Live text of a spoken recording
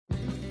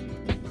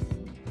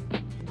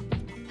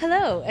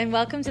Hello, and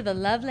welcome to the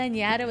Love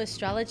Lanyadoo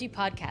Astrology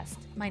Podcast.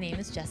 My name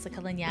is Jessica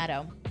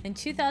Lanyadoo. In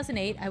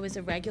 2008, I was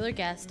a regular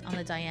guest on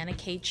the Diana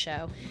Cage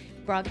Show,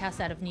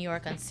 broadcast out of New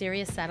York on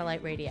Sirius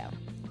Satellite Radio.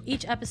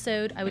 Each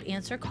episode, I would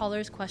answer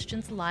callers'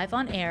 questions live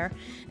on air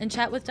and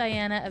chat with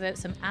Diana about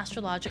some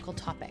astrological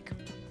topic.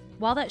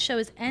 While that show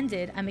is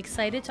ended, I'm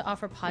excited to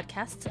offer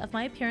podcasts of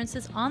my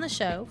appearances on the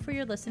show for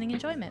your listening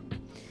enjoyment.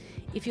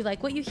 If you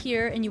like what you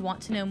hear and you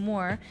want to know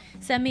more,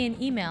 send me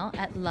an email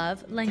at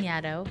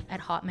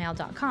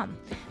lovelanyadoo@hotmail.com.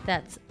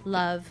 That's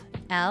love,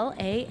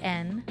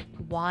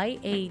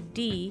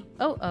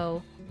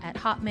 LANYADOO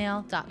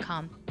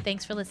 @hotmail.com.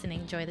 Thanks for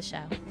listening. Enjoy the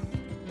show.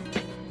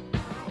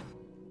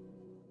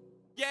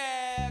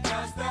 Yeah,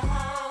 'cause the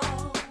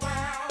whole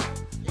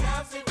world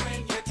loves it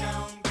when you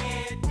don't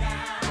get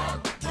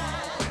down.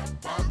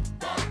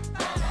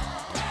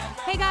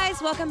 Hey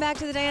guys, welcome back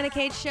to the Diana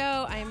Cage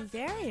Show. I'm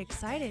very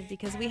excited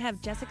because we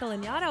have Jessica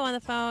Lanyadoo on the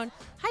phone.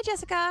 Hi,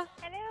 Jessica.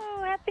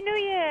 Hello, Happy New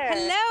Year.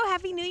 Hello,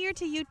 Happy New Year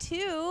to you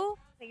too.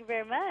 Thank you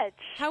very much.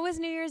 How was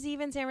New Year's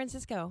Eve in San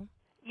Francisco?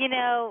 You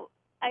know,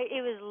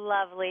 it was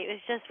lovely. It was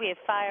just, we had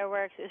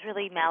fireworks. It was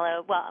really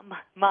mellow. Well,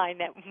 my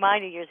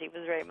New Year's Eve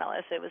was very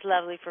mellow, so it was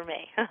lovely for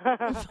me.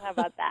 How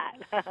about that?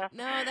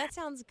 No, that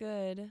sounds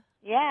good.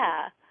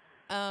 Yeah.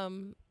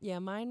 Yeah,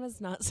 mine was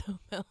not so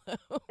mellow.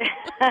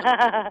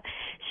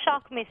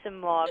 Shock me some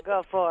more.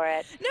 Go for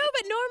it. No,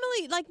 but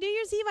normally, like New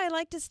Year's Eve, I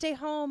like to stay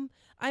home.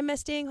 I'm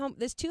staying home.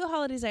 There's two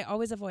holidays I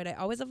always avoid. I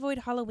always avoid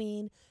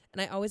Halloween,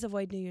 and I always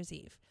avoid New Year's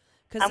Eve.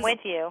 I'm with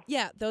you.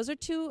 Yeah, those are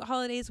two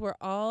holidays where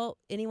all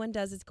anyone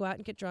does is go out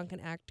and get drunk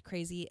and act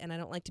crazy, and I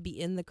don't like to be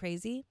in the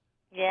crazy.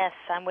 Yes,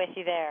 I'm with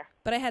you there.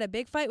 But I had a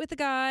big fight with the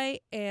guy,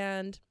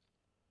 and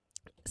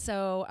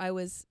so I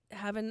was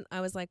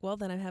like, well,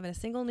 then I'm having a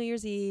single New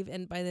Year's Eve,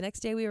 and by the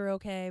next day we were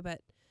okay,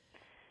 but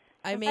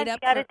I made up.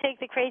 You got to take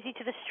the crazy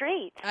to the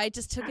street. I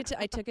just took it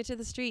to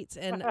the streets,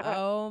 and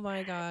oh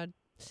my God,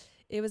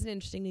 it was an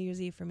interesting New Year's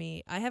Eve for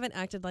me. I haven't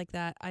acted like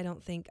that. I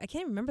don't think I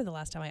can't remember the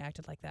last time I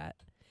acted like that.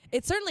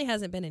 It certainly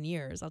hasn't been in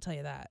years. I'll tell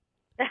you that.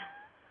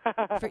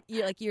 For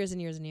like years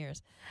and years and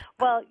years.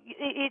 Well,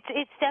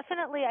 it's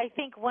definitely, I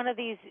think, one of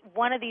these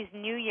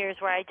New Years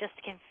where I just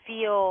can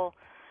feel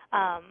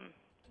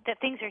that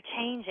things are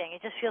changing.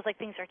 It just feels like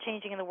things are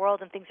changing in the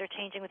world and things are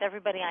changing with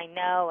everybody I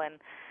know,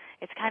 and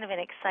it's kind of an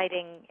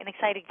exciting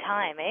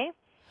time, eh?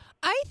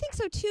 I think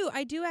so too.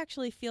 I do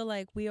actually feel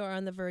like we are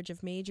on the verge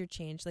of major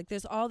change. Like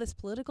there's all this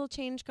political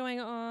change going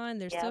on,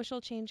 there's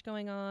social change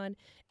going on,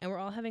 and we're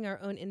all having our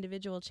own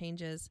individual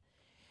changes.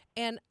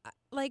 And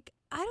like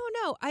I don't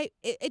know,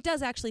 it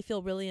does actually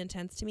feel really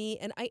intense to me.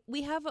 And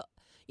we have,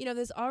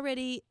 there's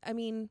already. I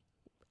mean,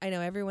 I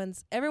know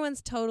everyone's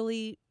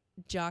totally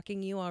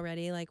jocking you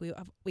already. Like we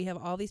have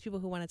all these people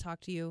who want to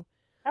talk to you.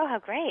 Oh, how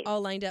great! All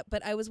lined up.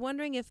 But I was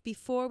wondering if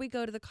before we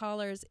go to the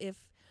callers,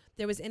 if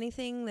there was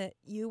anything that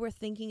you were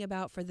thinking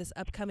about for this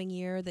upcoming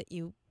year that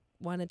you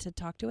wanted to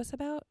talk to us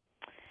about?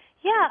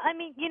 Yeah, I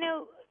mean,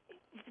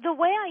 the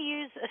way I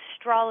use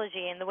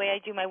astrology and the way I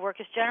do my work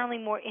is generally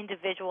more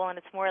individual, and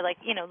it's more like,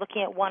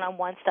 looking at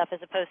one-on-one stuff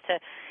as opposed to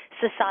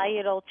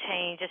societal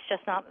change. It's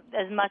just not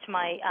as much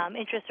my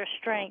interest or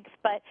strength.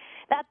 But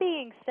that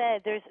being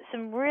said, there's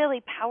some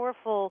really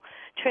powerful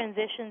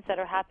transitions that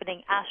are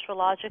happening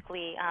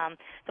astrologically.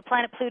 The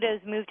planet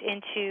Pluto's moved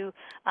into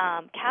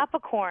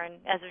Capricorn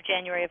as of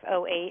January of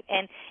 '08,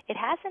 and it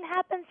hasn't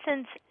happened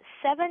since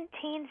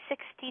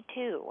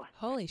 1762.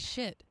 Holy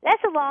shit.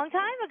 That's a long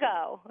time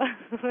ago.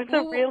 It's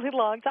a really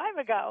long time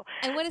ago.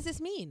 And what does this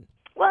mean?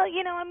 Well,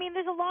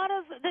 there's a lot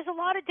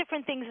of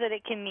different things that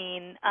it can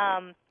mean.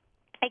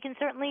 It can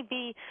certainly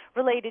be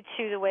related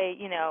to the way,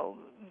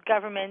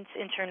 governments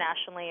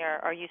internationally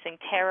are using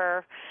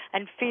terror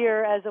and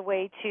fear as a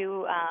way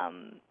to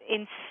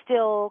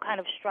instill kind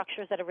of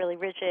structures that are really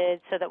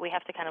rigid so that we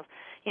have to kind of,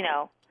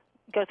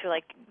 go through,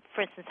 like,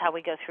 for instance, how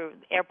we go through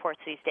airports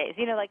these days,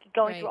 like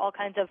going through all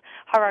kinds of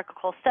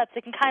hierarchical steps.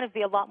 It can kind of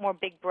be a lot more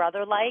Big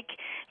Brother-like,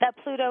 that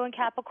Pluto and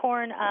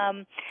Capricorn.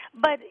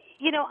 But,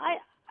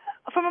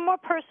 from a more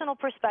personal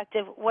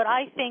perspective, what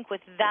I think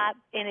with that,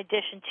 in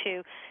addition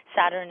to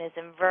Saturn is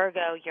in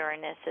Virgo,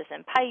 Uranus is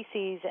in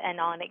Pisces, and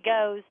on it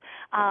goes,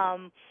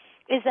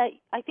 is that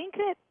I think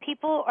that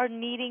people are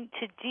needing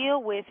to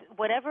deal with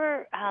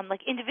whatever,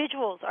 like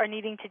individuals are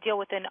needing to deal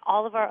with in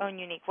all of our own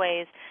unique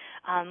ways,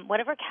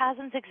 whatever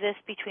chasms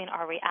exist between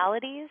our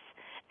realities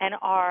and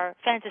our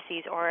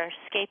fantasies or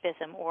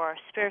escapism or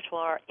spiritual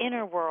or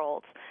inner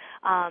worlds.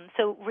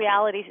 So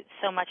reality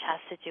so much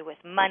has to do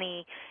with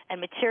money and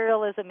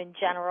materialism in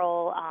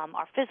general,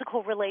 our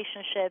physical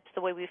relationships,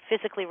 the way we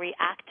physically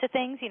react to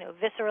things,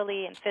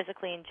 viscerally and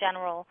physically in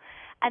general,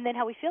 and then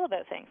how we feel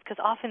about things, because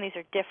often these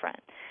are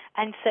different.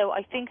 And so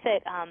I think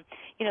that,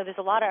 there's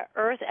a lot of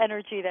earth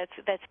energy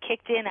that's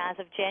kicked in as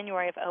of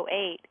January of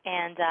 '08,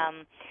 and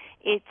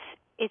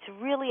it's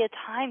really a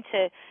time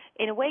to,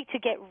 in a way, to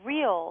get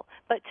real,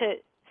 but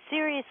to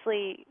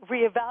seriously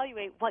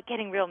reevaluate what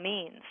getting real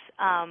means.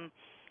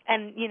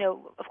 And,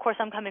 of course,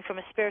 I'm coming from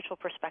a spiritual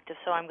perspective,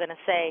 so I'm going to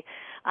say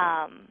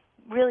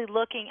really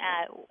looking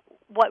at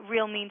what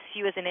real means to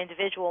you as an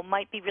individual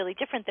might be really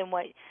different than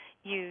what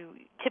you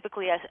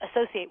typically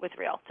associate with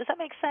real. Does that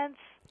make sense?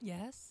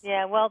 Yes.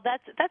 Yeah, well,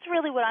 that's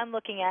really what I'm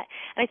looking at.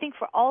 And I think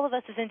for all of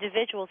us as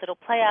individuals, it'll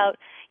play out,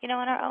 in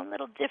our own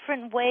little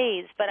different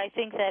ways. But I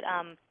think that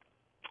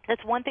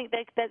that's one thing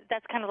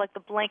that's kind of like the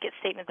blanket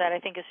statement that I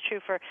think is true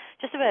for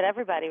just about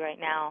everybody right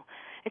now.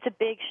 It's a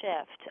big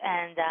shift,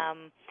 and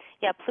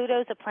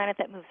Pluto's a planet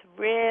that moves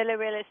really,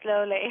 really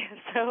slowly.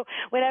 So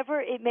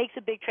whenever it makes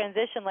a big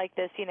transition like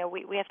this,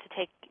 we have to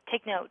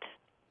take note.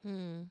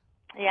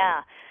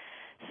 Yeah.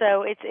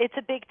 So it's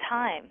a big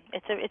time.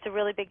 It's a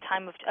really big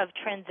time of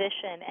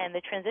transition, and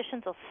the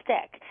transitions will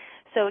stick.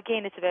 So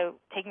again, it's about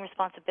taking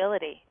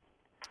responsibility.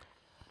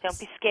 Don't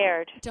be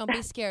scared. Don't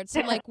be scared.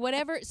 So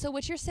whatever. So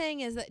what you're saying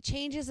is that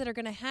changes that are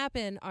going to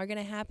happen are going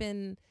to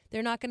happen.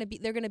 They're not going to be.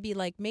 They're going to be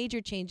like major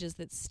changes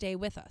that stay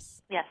with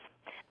us. Yes.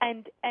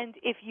 And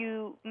if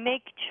you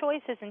make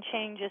choices and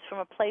changes from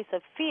a place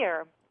of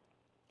fear,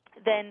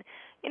 then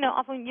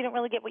often you don't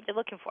really get what you're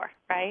looking for,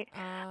 right?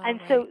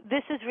 Right. So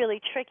this is really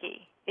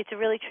tricky. It's a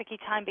really tricky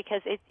time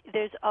because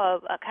there's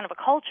a kind of a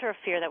culture of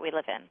fear that we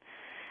live in.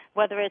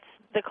 Whether it's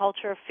the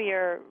culture of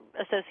fear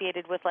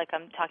associated with, like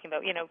I'm talking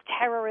about,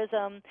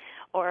 terrorism,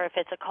 or if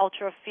it's a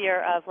culture of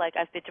fear of, like,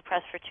 I've been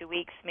depressed for 2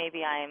 weeks,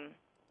 maybe I'm,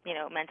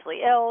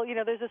 mentally ill.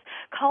 There's this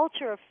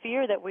culture of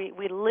fear that we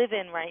live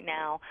in right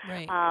now.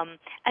 Right.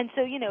 And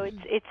so,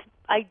 it's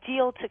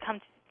ideal to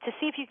come to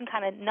see if you can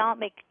kind of not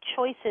make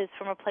choices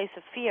from a place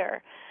of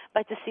fear,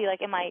 but to see,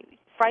 like, am I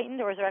frightened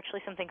or is there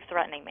actually something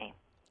threatening me?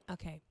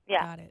 Okay.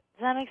 Yeah. Got it.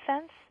 Does that make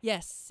sense?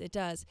 Yes, it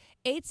does.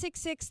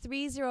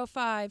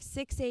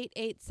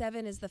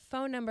 866-305-6887 is the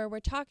phone number.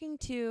 We're talking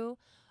to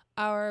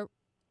our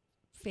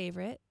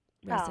favorite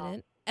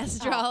resident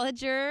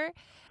astrologer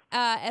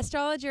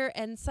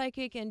and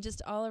psychic and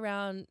just all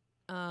around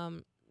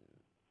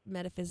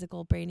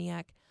metaphysical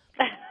brainiac,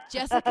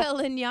 Jessica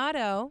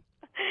Lanyadoo.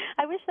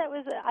 I wish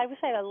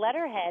I had a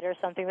letterhead or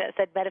something that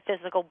said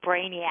metaphysical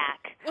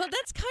brainiac. Well,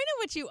 that's kind of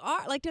what you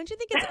are. Like, don't you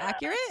think it's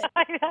accurate?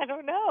 I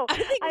don't know. I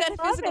think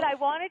metaphysical. Love it. I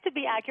want it to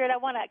be accurate. I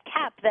want a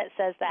cap that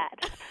says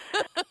that.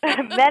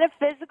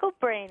 Metaphysical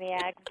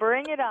brainiac.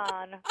 Bring it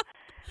on.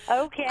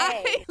 Okay.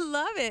 I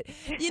love it.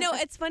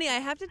 It's funny. I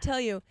have to tell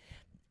you,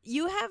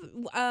 you have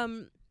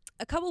a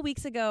couple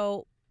weeks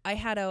ago, I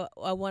had a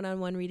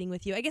one-on-one reading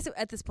with you. I guess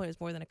at this point it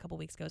was more than a couple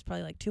weeks ago. It was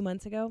probably like 2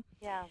 months ago.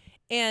 Yeah.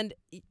 And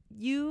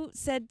you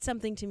said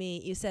something to me.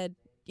 You said,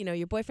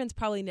 your boyfriend's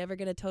probably never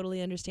going to totally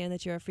understand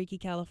that you're a freaky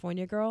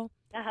California girl.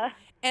 Uh-huh.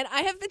 And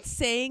I have been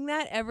saying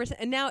that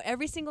and now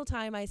every single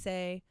time I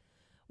say,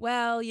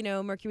 well,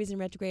 Mercury's in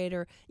retrograde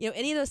or,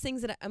 any of those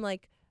things that I'm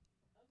like,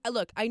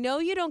 look, I know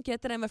you don't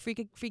get that I'm a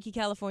freaky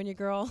California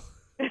girl,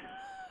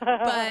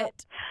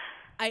 but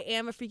I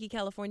am a freaky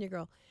California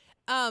girl.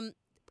 And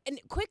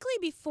quickly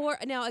before,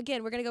 now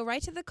again, we're going to go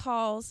right to the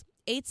calls.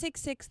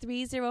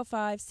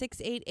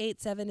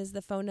 866-305-6887 is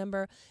the phone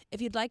number.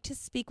 If you'd like to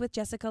speak with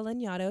Jessica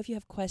Lanyadoo, if you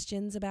have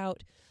questions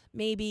about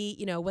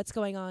maybe, what's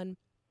going on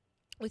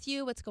with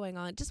you, what's going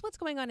on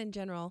in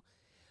general.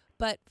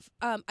 But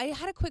I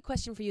had a quick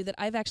question for you that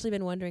I've actually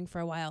been wondering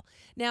for a while.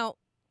 Now,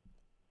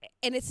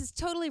 and this is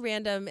totally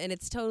random, and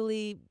it's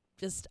totally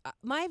just,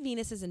 my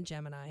Venus is in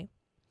Gemini.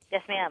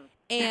 Yes, ma'am.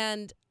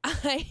 And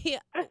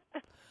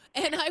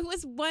I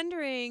was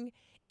wondering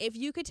if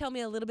you could tell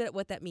me a little bit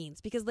what that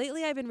means, because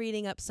lately I've been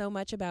reading up so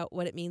much about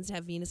what it means to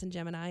have Venus in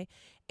Gemini,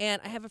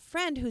 and I have a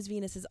friend whose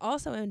Venus is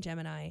also in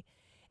Gemini,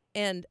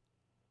 and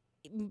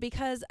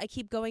because I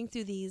keep going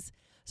through these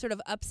sort of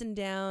ups and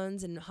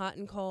downs and hot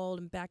and cold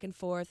and back and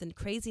forth and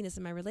craziness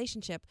in my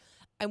relationship,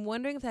 I'm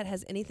wondering if that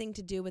has anything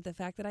to do with the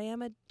fact that I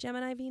am a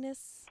Gemini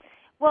Venus.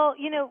 Well,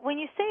 when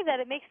you say that,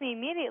 it makes me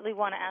immediately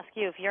want to ask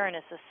you if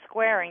Uranus is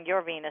squaring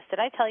your Venus. Did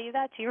I tell you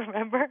that? Do you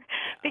remember?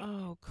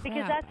 Oh, crap.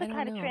 Because that's the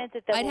kind of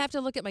transit that I'd have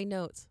to look at my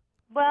notes.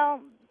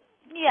 Well,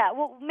 yeah.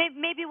 Well,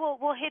 maybe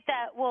we'll hit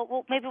that.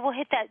 Maybe we'll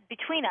hit that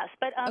between us.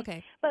 But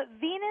okay. But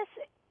Venus.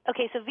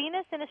 Okay, so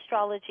Venus in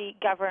astrology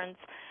governs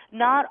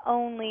not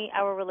only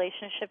our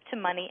relationship to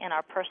money and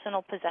our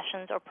personal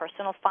possessions or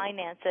personal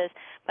finances,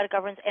 but it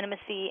governs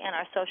intimacy and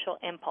our social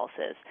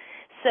impulses.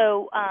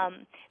 So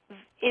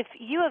if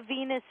you have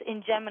Venus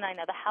in Gemini,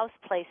 now the house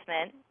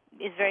placement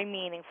is very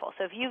meaningful.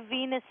 So if you have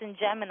Venus in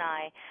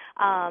Gemini,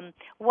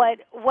 what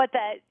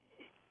that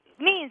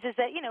means is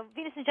that,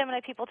 Venus and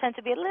Gemini people tend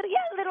to be a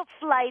little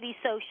flighty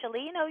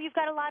socially. You've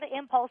got a lot of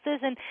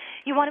impulses and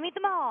you want to meet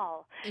them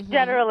all,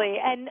 generally.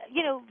 And,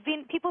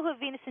 people who have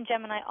Venus and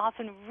Gemini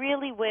often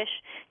really wish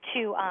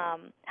to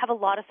have a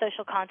lot of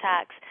social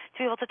contacts, to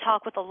be able to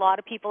talk with a lot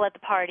of people at the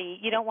party.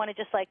 You don't want to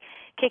just,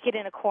 kick it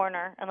in a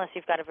corner unless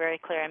you've got a very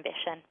clear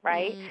ambition,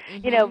 right?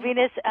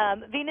 Venus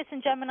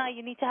and Gemini,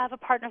 you need to have a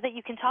partner that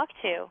you can talk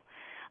to.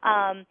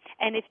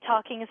 And if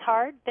talking is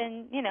hard,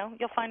 then,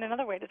 you'll find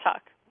another way to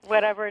talk.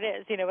 Whatever it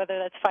is, whether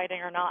that's fighting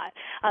or not.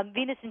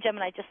 Venus in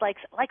Gemini just likes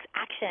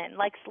action,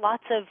 likes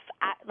lots of,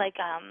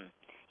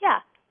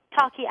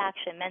 talky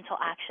action, mental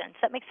action.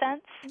 Does that make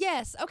sense?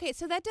 Yes. Okay,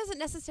 so that doesn't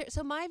necessarily,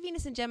 so my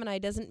Venus in Gemini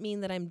doesn't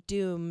mean that I'm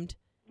doomed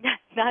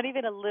Not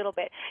even a little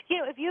bit.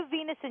 If you have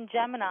Venus in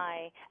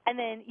Gemini and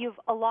then you have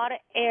a lot of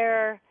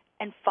air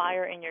and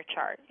fire in your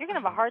chart, you're going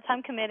to have a hard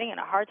time committing and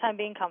a hard time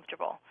being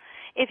comfortable.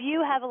 If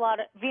you have a lot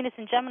of Venus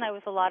in Gemini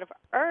with a lot of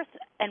earth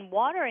and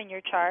water in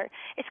your chart,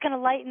 it's going to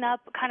lighten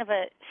up kind of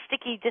a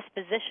sticky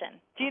disposition.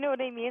 Do you know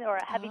what I mean? Or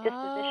a heavy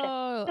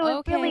disposition. So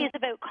it really is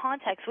about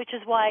context, which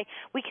is why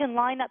we can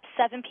line up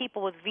 7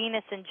 people with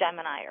Venus in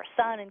Gemini or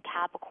Sun in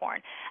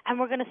Capricorn, and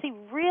we're going to see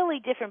really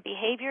different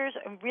behaviors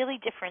and really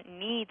different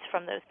needs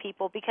from those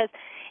people because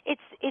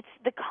it's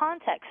the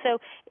context. So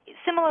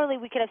similarly,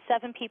 we could have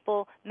 7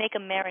 people make a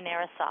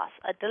marinara sauce,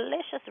 a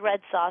delicious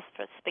red sauce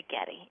for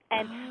spaghetti.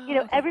 And,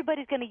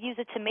 everybody's going to use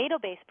a tomato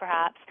base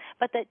perhaps,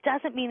 but that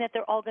doesn't mean that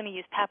they're all going to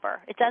use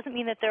pepper. It doesn't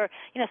mean that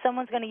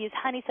someone's going to use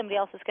honey, somebody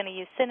else is going to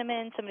use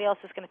cinnamon, somebody else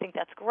is going to think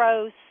that's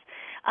gross.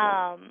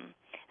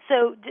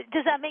 So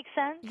does that make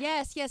sense?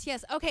 Yes.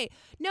 Okay.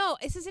 No,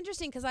 this is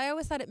interesting because I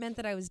always thought it meant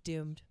that I was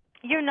doomed.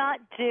 You're not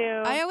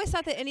doomed. I always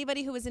thought that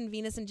anybody who was in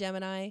Venus and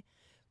Gemini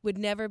would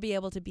never be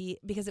able to be,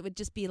 because it would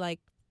just be like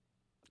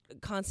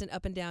constant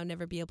up and down,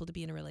 never be able to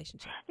be in a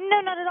relationship.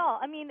 No, not at all.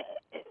 I mean,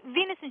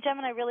 Venus in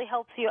Gemini really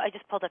helps you. I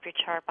just pulled up your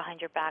chart behind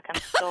your back.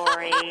 I'm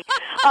sorry.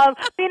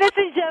 Venus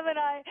in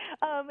Gemini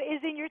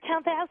is in your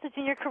 10th house. It's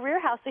in your career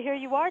house. So here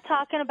you are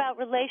talking about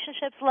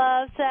relationships,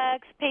 love,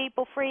 sex,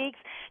 people, freaks,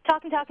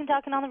 talking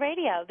on the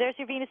radio. There's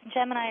your Venus in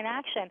Gemini in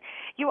action.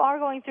 You are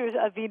going through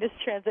a Venus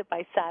transit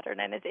by Saturn,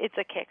 and it's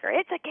a kicker.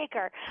 It's a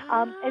kicker.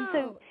 And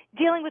so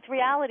dealing with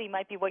reality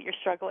might be what you're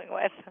struggling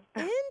with.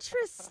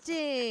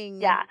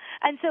 Interesting. Yeah.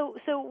 And so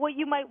what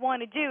you might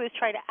want to do is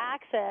try to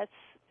access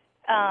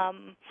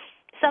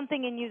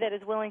something in you that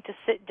is willing to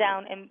sit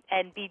down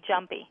and be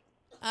jumpy.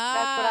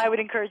 That's what I would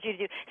encourage you to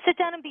do. Sit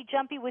down and be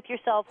jumpy with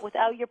yourself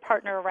without your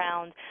partner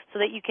around so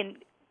that you can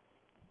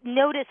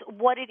notice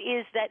what it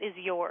is that is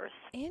yours.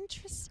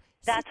 Interesting.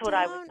 That's what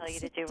I would tell you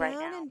to do right now.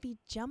 Sit down and be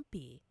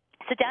jumpy.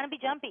 Sit down and be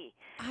jumpy.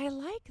 I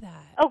like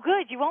that. Oh,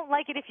 good. You won't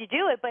like it if you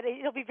do it, but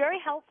it'll be very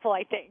helpful,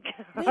 I think.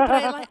 Wait,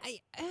 but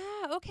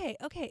okay.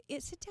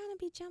 Sit down and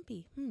be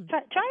jumpy. Try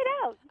it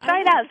out.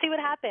 Try it out. See what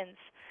happens.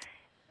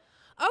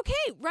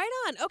 Okay, right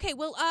on. Okay,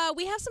 well,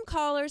 we have some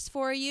callers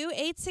for you.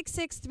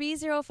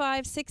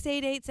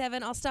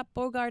 866-305-6887. I'll stop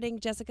bogarting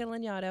Jessica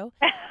Lanyadoo.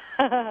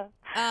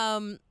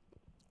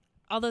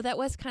 Although that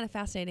was kind of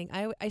fascinating.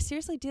 I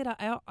seriously did.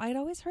 I'd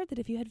always heard that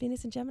if you had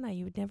Venus and Gemini,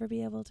 you would never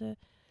be able to.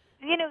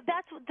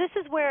 This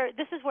is where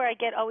I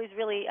get always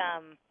really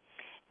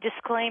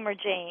disclaimer,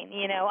 Jane.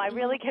 I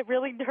really get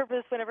really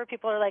nervous whenever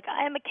people are like,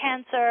 I am a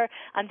Cancer,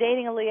 I'm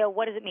dating a Leo.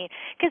 What does it mean?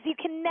 Because you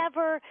can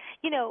never,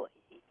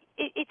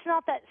 it's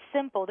not that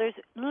simple. There's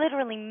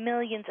literally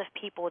millions of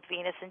people with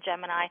Venus and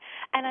Gemini,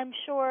 and I'm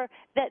sure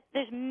that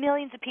there's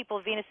millions of people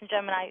with Venus and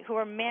Gemini who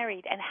are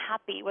married and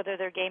happy, whether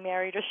they're gay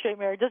married or straight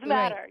married. Doesn't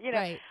matter.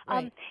 Right.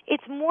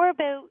 It's more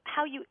about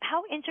how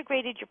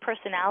integrated your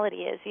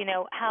personality is.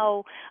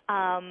 How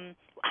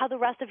the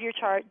rest of your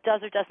chart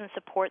does or doesn't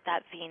support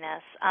that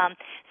Venus.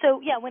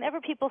 So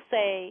whenever people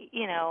say,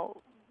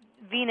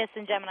 Venus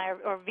in Gemini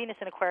or Venus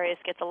in Aquarius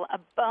gets a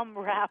bum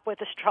rap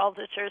with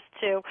astrologers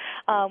too,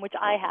 which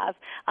I have,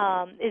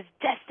 is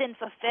destined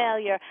for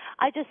failure.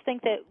 I just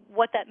think that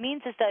what that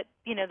means is that,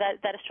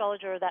 that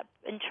astrologer or that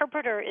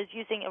interpreter is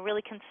using a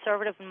really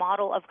conservative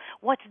model of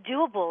what's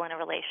doable in a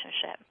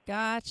relationship.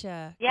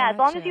 Gotcha. Yeah, as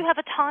long as you have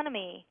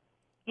autonomy,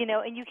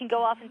 and you can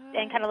go off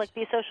and kind of like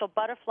be a social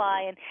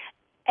butterfly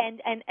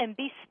and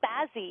be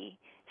spazzy,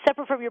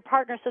 separate from your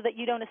partner, so that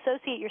you don't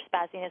associate your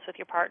spazziness with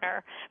your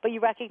partner, but you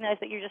recognize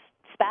that you're just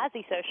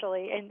spazzy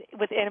socially and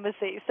with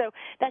intimacy. So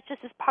that's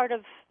just as part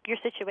of your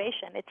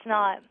situation. It's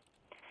not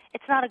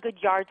a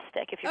good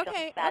yardstick if you're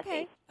feeling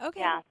spazzy.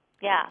 Okay.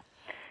 Yeah.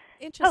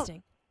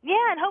 Interesting.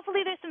 Yeah, and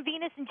hopefully there's some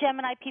Venus and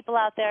Gemini people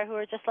out there who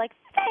are just like,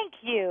 thank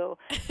you,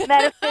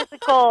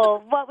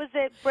 metaphysical, what was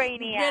it,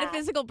 brainiac.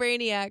 Metaphysical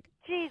brainiac.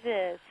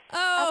 Jesus.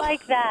 Oh. I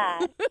like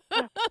that.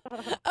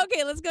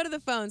 Okay, let's go to the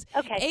phones.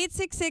 Okay.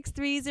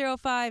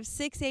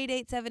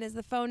 866-305-6887 is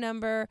the phone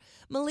number.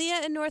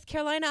 Malia in North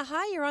Carolina.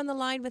 Hi, you're on the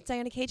line with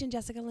Diana Cage and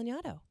Jessica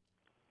Lanyadoo.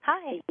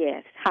 Hi.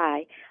 Yes,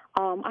 hi.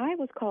 I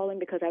was calling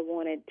because I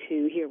wanted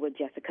to hear what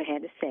Jessica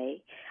had to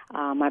say.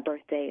 My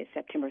birthday is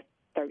September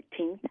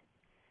 13th,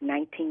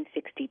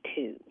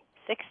 1962.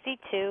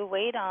 62.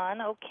 Wait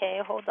on. Okay,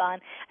 hold on.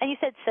 And you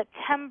said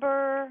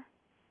September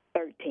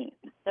 13th.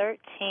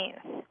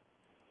 13th.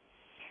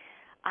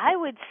 I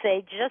would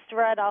say just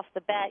right off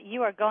the bat,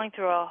 you are going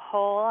through a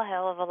whole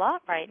hell of a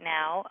lot right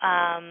now.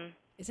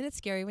 Isn't it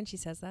scary when she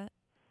says that?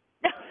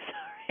 No,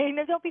 sorry.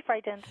 No, don't be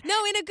frightened.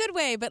 No, in a good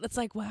way, but it's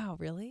like, wow,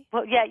 really?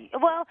 Well, yeah.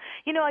 Well,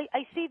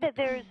 I see that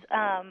there's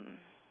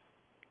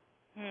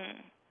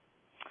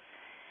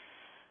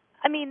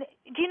I mean,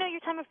 do you know your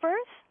time of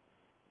birth?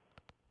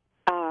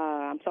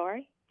 I'm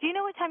sorry? Do you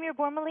know what time you were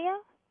born, Malia?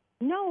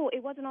 No,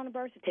 it wasn't on the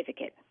birth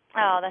certificate.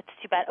 Oh, that's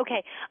too bad.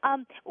 Okay.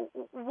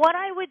 What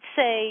I would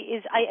say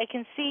is I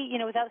can see,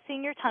 without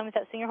seeing your time,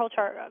 without seeing your whole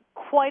chart,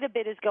 quite a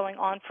bit is going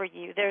on for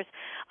you. There's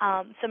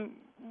some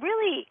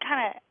really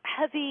kind of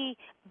heavy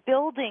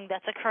building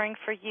that's occurring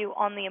for you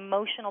on the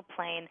emotional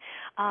plane,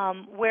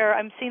 where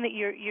I'm seeing that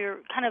you're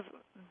kind of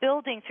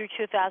building through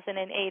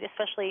 2008,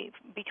 especially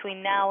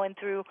between now and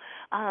through,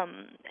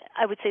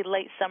 I would say,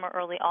 late summer,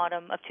 early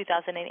autumn of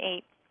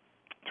 2008.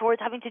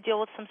 Towards having to deal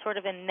with some sort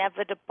of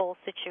inevitable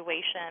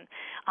situation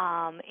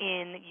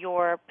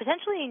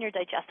potentially in your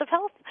digestive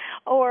health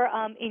or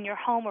in your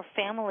home or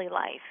family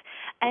life.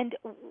 And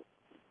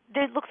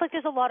it looks like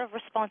there's a lot of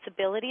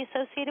responsibility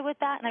associated with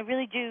that, and I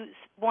really do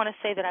want to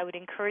say that I would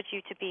encourage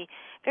you to be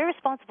very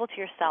responsible to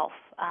yourself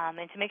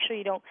and to make sure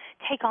you don't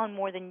take on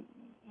more than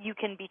you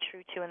can be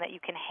true to and that you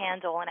can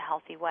handle in a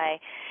healthy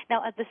way.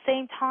 Now, at the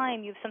same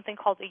time, you have something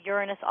called a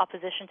Uranus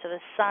opposition to the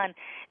Sun.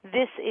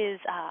 This is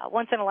a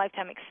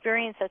once-in-a-lifetime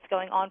experience that's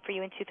going on for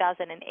you in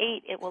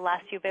 2008. It will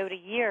last you about a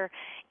year,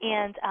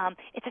 and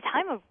it's a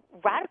time of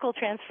radical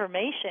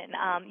transformation.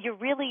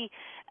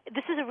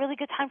 This is a really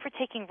good time for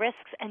taking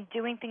risks and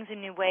doing things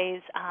in new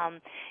ways,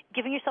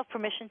 giving yourself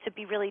permission to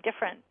be really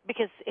different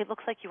because it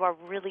looks like you are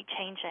really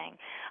changing.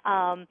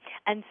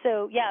 And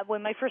so,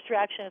 when my first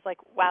reaction is like,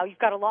 wow, you've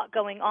got a lot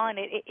going on,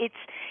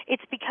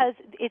 it's because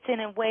it's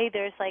in a way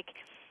there's like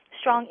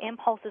strong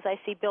impulses I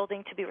see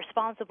building to be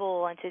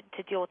responsible and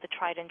to deal with the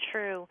tried and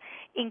true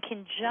in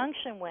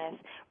conjunction with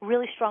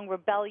really strong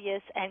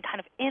rebellious and kind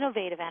of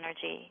innovative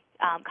energy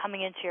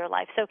coming into your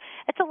life. So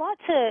it's a lot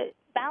to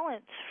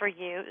balance for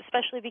you,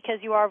 especially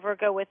because you are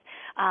Virgo with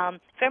a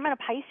fair amount of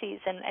Pisces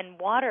and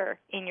water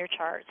in your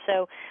chart.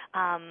 So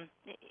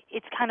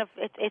it's kind of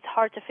it's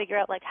hard to figure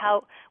out like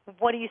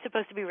what are you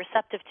supposed to be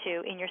receptive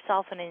to in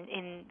yourself and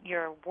in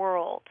your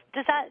world.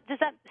 Does that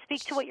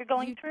speak to what you're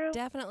going through?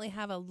 Definitely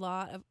have a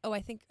lot of. Oh, I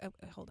think.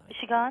 Hold on. Is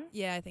she gone?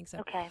 Yeah, I think so.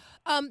 Okay.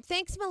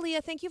 Thanks,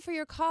 Malia. Thank you for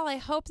your call. I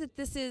hope that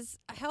this is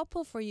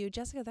helpful for you,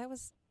 Jessica. That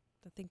was,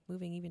 I think,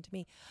 moving even to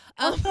me.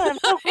 I'm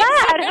so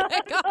glad.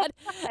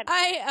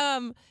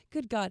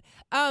 Good God.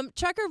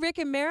 Trucker Rick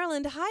in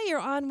Maryland. Hi, you're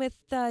on with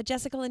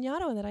Jessica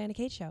Lanyadoo on the Diana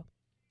Kate Show.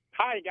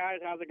 Hi, guys.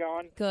 How's it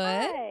going? Good.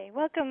 Hi.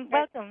 Welcome.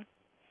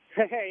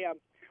 Hey,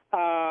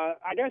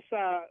 I guess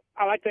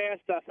I'd like to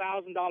ask the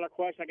 $1,000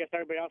 question. I guess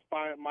everybody else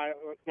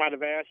might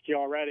have asked you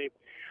already.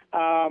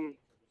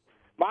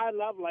 My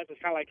love life is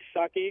kind of like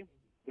sucky.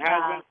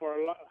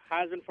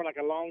 Has been for like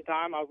a long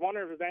time. I was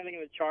wondering if there's anything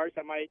in the charts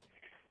that might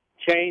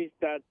change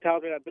that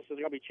tells me that this is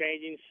going to be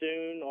changing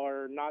soon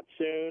or not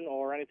soon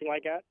or anything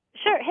like that?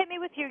 Sure. Hit me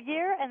with your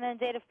year and then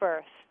date of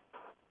birth.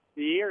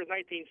 The year is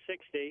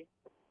 1960.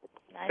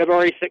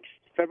 February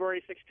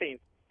 16th.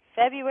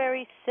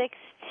 February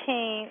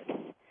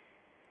 16th.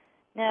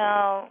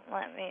 No,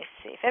 let me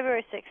see.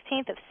 February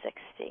 16th of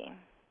 60.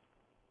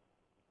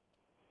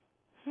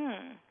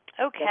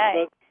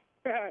 Okay.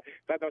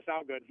 That don't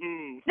sound good. No.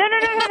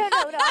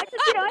 I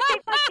just, I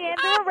take my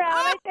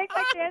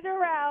gander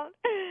around.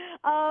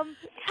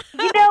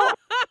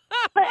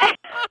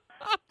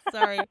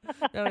 Sorry,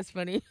 that was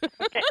funny.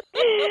 Okay.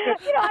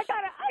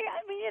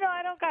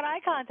 I don't got eye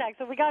contact,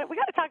 so we got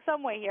to talk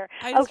some way here.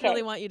 I just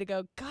really want you to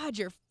go, God,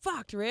 you're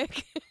fucked,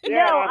 Rick.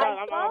 Yeah, no,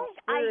 I won't.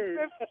 I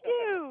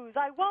refuse.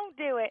 I won't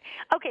do it.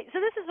 Okay, so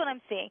this is what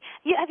I'm seeing.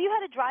 Have you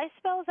had a dry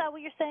spell? Is that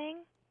what you're saying?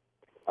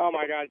 Oh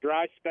my God,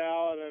 dry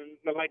spell, and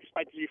like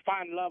you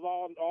find love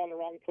all in the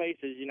wrong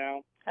places, you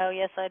know. Oh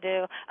yes, I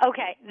do.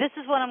 Okay, this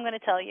is what I'm going to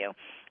tell you.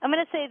 I'm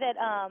going to say that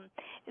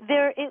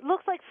it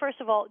looks like,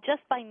 first of all,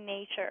 just by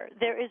nature,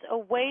 there is a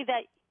way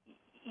that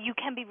you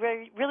can be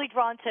really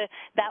drawn to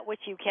that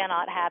which you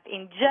cannot have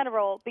in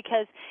general,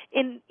 because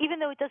even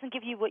though it doesn't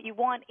give you what you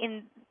want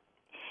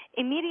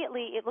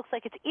immediately, it looks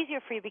like it's easier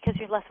for you because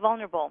you're less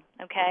vulnerable,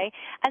 okay?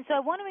 And so I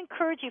want to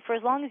encourage you, for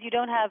as long as you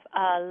don't have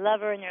a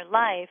lover in your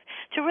life,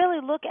 to really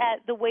look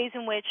at the ways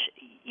in which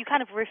you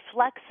kind of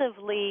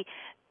reflexively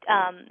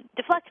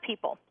deflect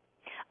people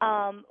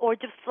or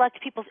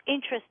deflect people's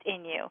interest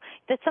in you.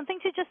 That's something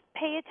to just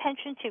pay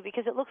attention to,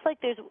 because it looks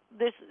like there's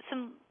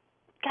some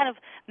kind of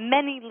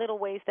many little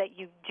ways that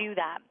you do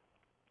that,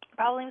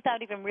 probably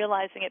without even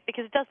realizing it,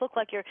 because it does look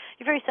like you're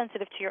very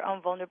sensitive to your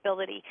own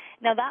vulnerability.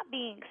 Now, that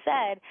being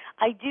said,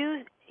 I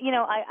do,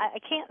 I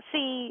can't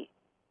see,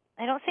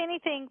 I don't see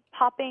anything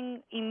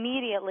popping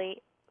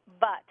immediately,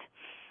 but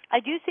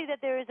I do see that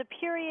there is a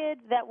period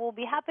that will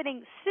be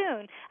happening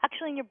soon,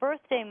 actually in your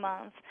birthday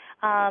month,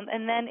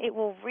 and then it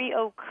will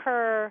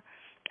reoccur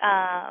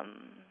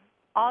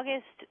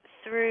August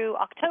through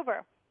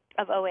October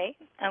of 08,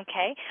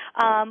 okay,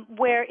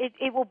 where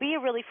it will be a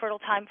really fertile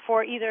time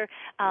for either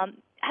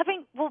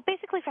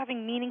for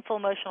having meaningful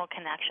emotional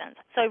connections.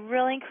 So I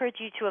really encourage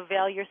you to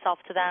avail yourself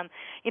to them.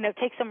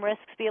 Take some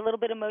risks, be a little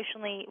bit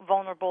emotionally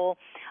vulnerable.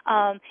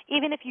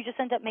 Even if you just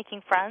end up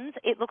making friends,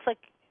 it looks like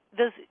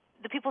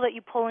the people that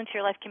you pull into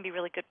your life can be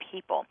really good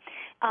people.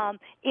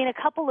 In a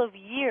couple of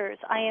years,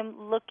 I am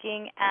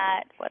looking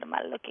at, what am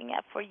I looking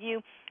at for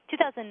you?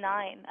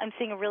 2009, I'm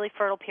seeing a really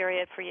fertile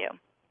period for you.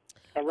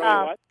 A really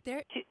what?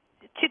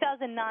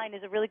 2009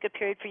 is a really good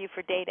period for you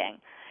for dating.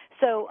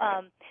 So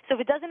if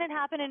it doesn't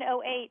happen in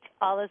 08,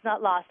 all is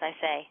not lost, I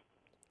say.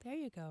 There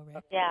you go,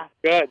 Rick. Yeah.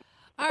 Good.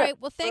 All right.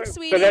 Well, thanks,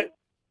 sweetie. So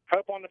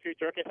hope on the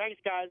future. Okay, thanks,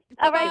 guys.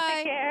 All right,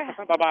 take care.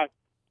 Bye-bye.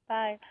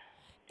 Bye.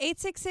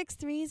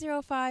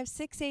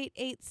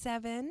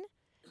 866-305-6887.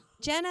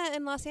 Jenna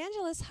in Los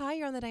Angeles. Hi,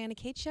 you're on the Diana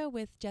Kate Show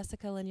with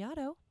Jessica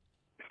Lanyadoo.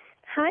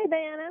 Hi,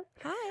 Diana.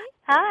 Hi.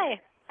 Hi.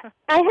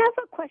 I have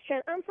a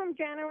question. I'm from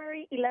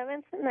January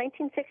 11th,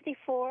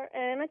 1964,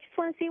 and I just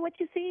want to see what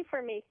you see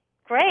for me.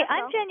 Great. That's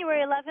I'm all.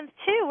 January 11th,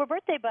 too. We're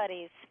birthday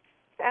buddies.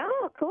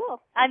 Oh,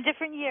 cool. I'm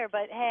different year,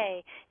 but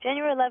hey,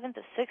 January 11th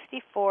of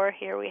 64,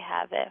 here we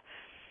have it.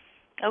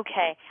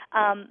 Okay.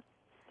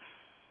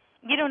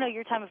 You don't know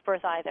your time of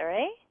birth either,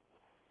 eh?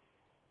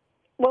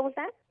 What was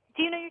that?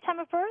 Do you know your time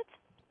of birth?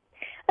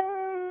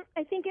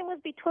 I think it was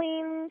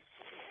between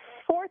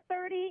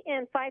 4:30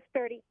 and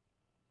 5:30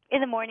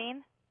 In the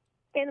morning?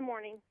 in the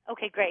morning.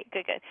 Okay, great.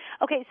 Good.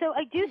 Okay, so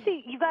I do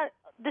see you got,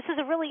 this is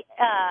a really,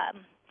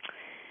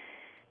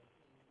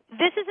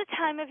 this is a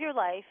time of your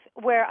life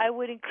where I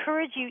would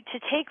encourage you to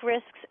take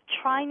risks,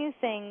 try new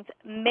things,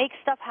 make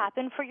stuff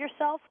happen for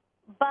yourself,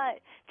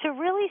 but to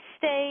really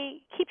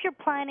keep your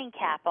planning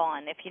cap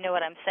on, if you know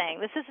what I'm saying.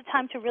 This is a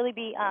time to really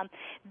be,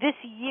 this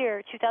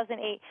year,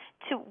 2008,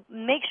 to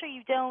make sure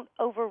you don't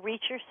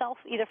overreach yourself,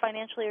 either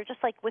financially or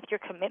just like with your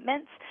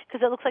commitments,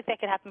 because it looks like that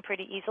could happen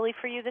pretty easily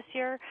for you this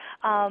year.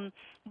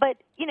 But,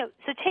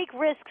 so take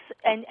risks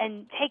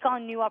and take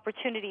on new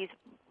opportunities,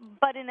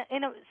 but in a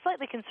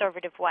slightly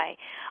conservative way.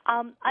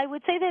 I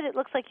would say that it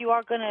looks like you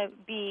are going to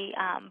be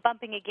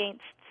bumping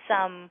against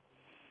some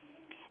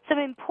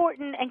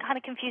important and kind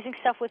of confusing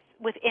stuff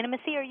with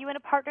intimacy. Are you in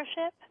a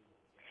partnership?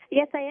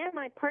 Yes, I am.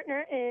 My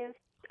partner is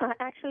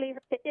actually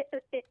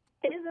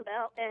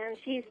Isabel, and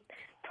she's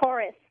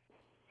Taurus.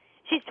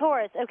 She's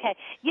Taurus. Okay.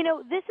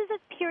 This is a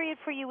period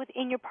for you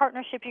within your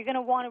partnership. You're going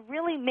to want to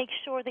really make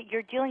sure that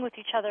you're dealing with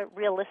each other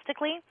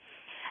realistically,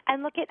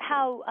 and look at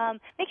how,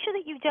 make sure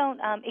that you don't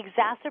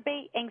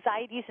exacerbate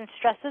anxieties and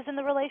stresses in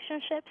the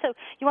relationship. So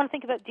you want to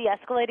think about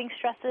de-escalating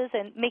stresses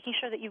and making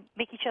sure that you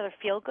make each other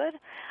feel good,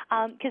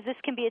 because this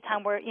can be a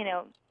time where,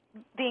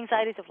 the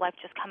anxieties of life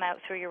just come out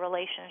through your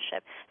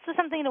relationship. So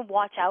something to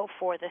watch out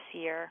for this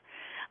year.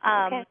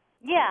 Okay.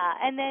 Yeah,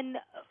 and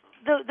then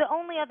the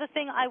only other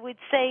thing I would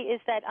say is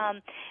that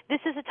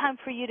this is a time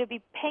for you to be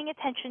paying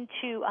attention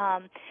to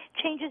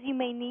changes you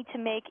may need to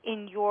make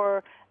in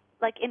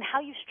how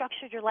you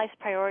structured your life's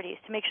priorities,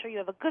 to make sure you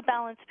have a good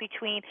balance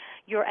between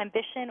your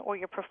ambition or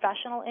your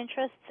professional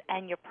interests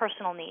and your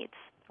personal needs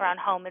around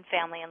home and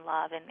family and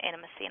love and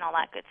intimacy and all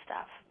that good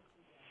stuff.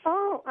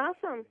 Oh,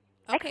 awesome.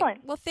 Okay.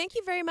 Excellent. Well, thank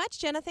you very much,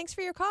 Jenna. Thanks for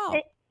your call.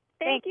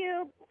 Thank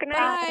you. Good night.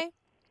 Bye.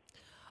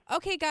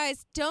 Okay,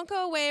 guys, don't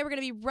go away. We're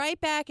going to be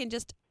right back in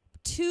just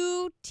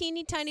 2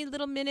 teeny tiny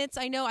little minutes.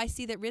 I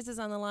see that Riz is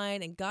on the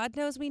line, and God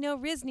knows we know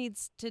Riz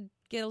needs to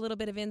get a little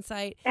bit of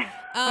insight.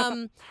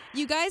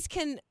 You guys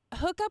can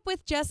hook up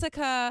with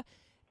Jessica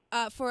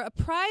for a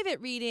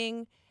private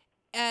reading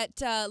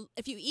at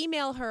if you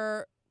email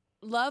her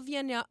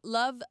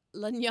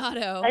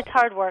Lanyadoo. It's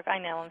hard work, I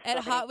know.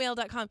 At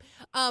hotmail.com.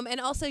 And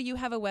also you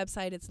have a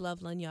website. It's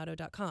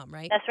lovelanyadoo.com,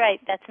 right? That's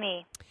right. That's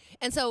me.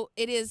 And so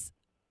it is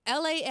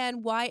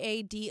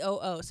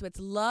Lanyadoo. So it's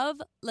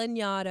Love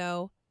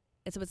Lanyadoo.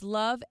 And so it's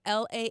love,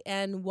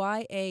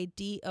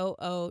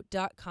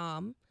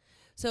 LANYADOO.com.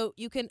 So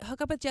you can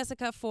hook up with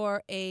Jessica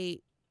for if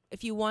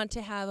you want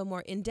to have a more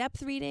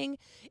in-depth reading.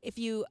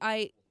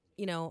 I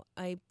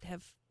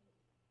have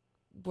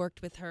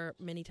worked with her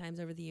many times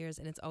over the years,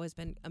 and it's always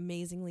been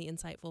amazingly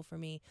insightful for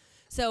me.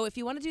 So if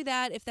you want to do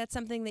that, if that's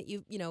something that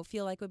you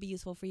feel like would be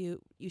useful for you,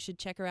 you should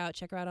check her out.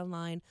 Check her out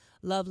online,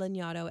 Love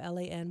Lanyadoo,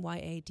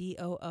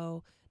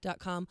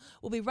 LANYADOO.com.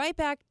 We'll be right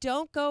back.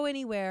 Don't go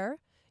anywhere.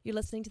 You're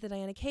listening to The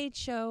Diana Cage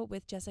Show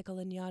with Jessica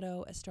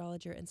Lanyadoo,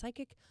 astrologer and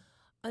psychic,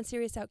 on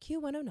Sirius Out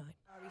Q109.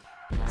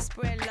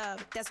 Spread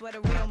love, that's what a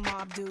real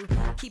mob do.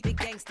 Keep it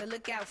gangster,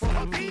 look out for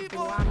the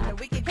people. I'm the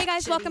wicked. Hey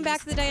guys, welcome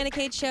back to the Diana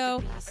Cage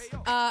Show.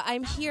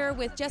 I'm here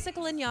with Jessica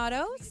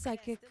Lanyadoo,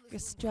 psychic,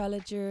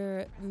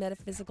 astrologer,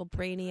 metaphysical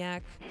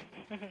brainiac.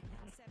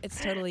 It's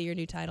totally your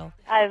new title.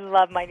 I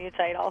love my new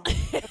title.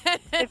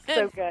 It's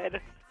so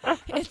good.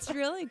 It's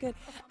really good.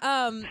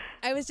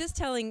 I was just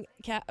telling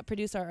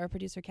our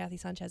producer Kathy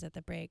Sanchez at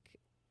the break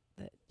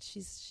that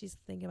she's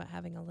thinking about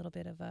having a little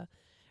bit of a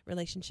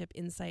relationship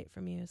insight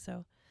from you.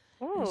 So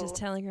I was just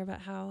telling her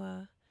about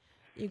how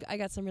I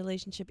got some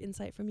relationship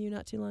insight from you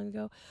not too long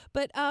ago.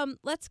 But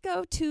let's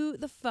go to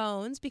the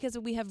phones because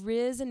we have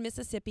Riz in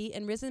Mississippi,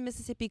 and Riz in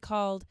Mississippi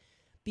called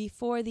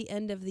before the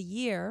end of the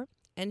year,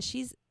 and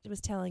she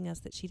was telling us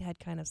that she'd had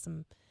kind of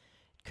some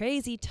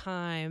crazy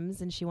times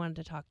and she wanted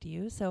to talk to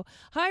you. So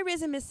hi,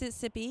 Riz in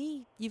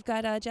Mississippi. You've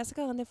got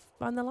Jessica on the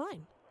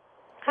line.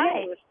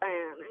 Hi.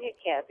 Hey,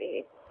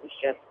 Kathy. It's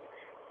just.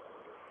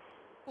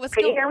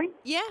 Can you hear me?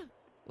 Yeah.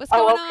 What's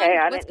going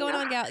on? What's going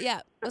know. on, gal?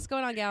 Yeah. What's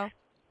going on, gal?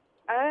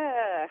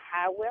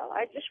 Hi. Well,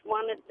 I just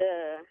wanted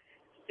to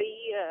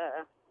see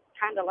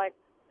kind of like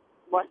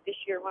what this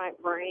year might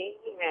bring,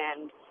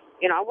 and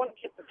I want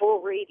to get the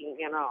full reading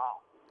and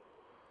all.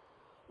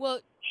 Well,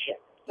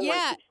 So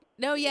yeah.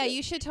 No, yeah,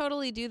 you should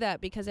totally do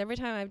that because every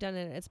time I've done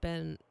it, it's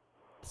been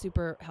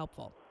super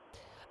helpful.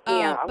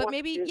 Yeah, but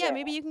maybe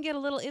you can get a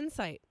little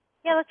insight.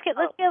 Yeah, let's get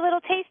a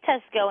little taste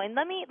test going.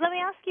 Let me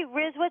ask you,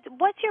 Riz,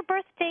 what's your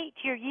birth date,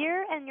 your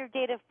year, and your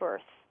date of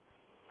birth?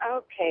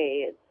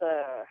 Okay, it's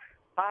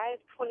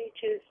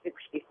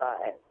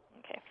 5/22/65.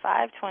 Okay,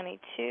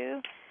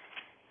 5/22.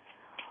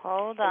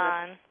 Hold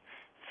on.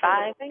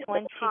 I think the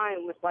 5:20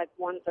 time was like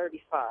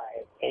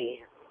 1:35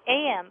 a.m.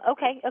 a.m.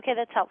 Okay,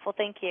 that's helpful.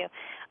 Thank you.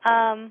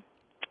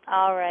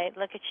 All right,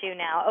 look at you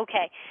now.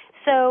 Okay,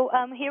 so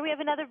here we have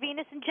another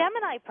Venus and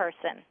Gemini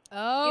person.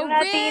 Oh, you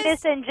have Riz,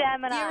 Venus and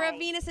Gemini. You're a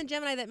Venus and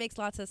Gemini. That makes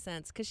lots of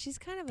sense because she's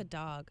kind of a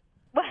dog.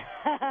 Oh,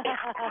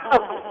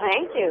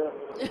 thank you.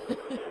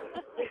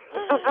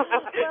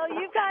 Well,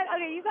 you've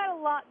got a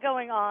lot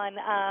going on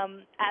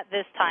at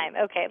this time.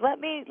 Okay, let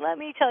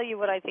me tell you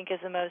what I think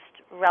is the most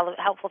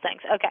helpful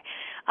things. Okay,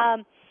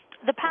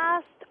 the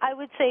past, I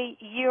would say,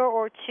 year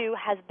or two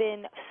has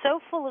been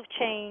so full of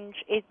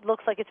change. It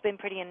looks like it's been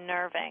pretty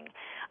unnerving,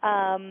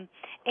 and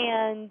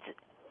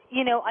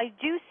I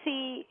do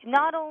see.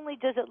 Not only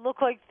does it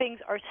look like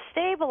things are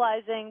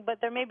stabilizing,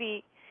 but they're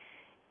maybe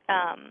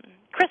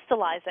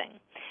crystallizing.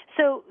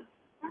 So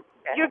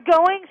you're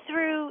going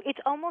through, it's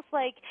almost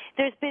like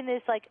there's been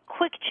this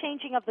quick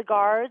changing of the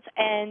guards,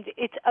 and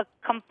it's a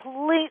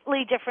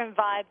completely different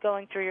vibe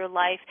going through your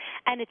life,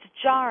 and it's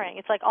jarring.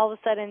 It's like all of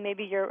a sudden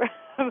maybe you're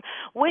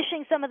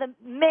wishing some of the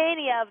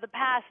mania of the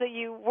past that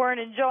you weren't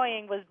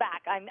enjoying was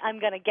back, I'm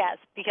going to guess,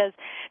 because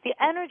the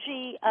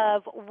energy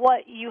of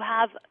what you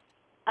have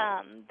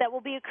that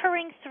will be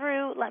occurring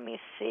through, let me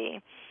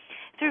see,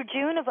 through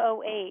June of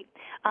 2008,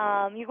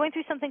 you're going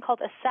through something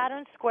called a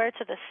Saturn square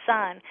to the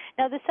Sun.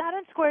 Now, the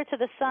Saturn square to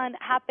the Sun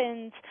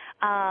happens,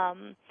 I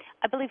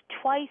believe,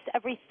 twice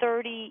every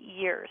 30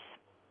 years.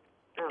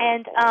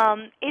 And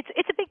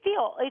it's a big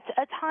deal. It's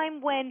a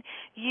time when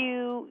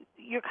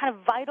your kind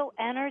of vital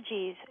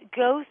energies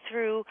go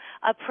through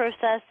a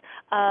process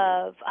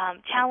of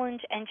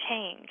challenge and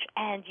change,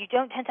 and you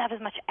don't tend to have as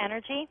much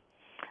energy.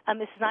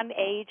 This is not an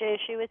age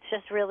issue. It's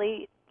just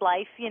really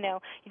life. You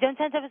don't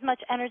tend to have as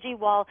much energy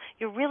while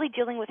you're really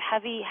dealing with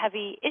heavy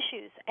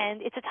issues.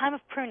 And it's a time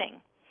of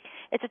pruning.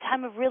 It's a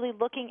time of really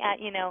looking at,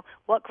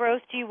 what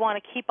growth do you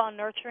want to keep on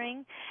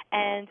nurturing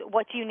and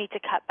what do you need to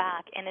cut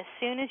back. And as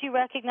soon as you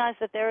recognize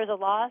that there is a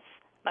loss,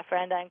 my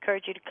friend, I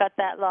encourage you to cut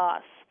that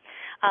loss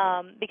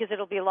because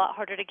it'll be a lot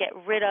harder to get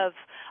rid of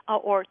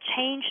or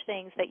change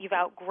things that you've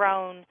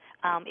outgrown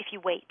if you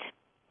wait.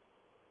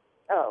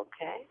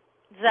 Okay.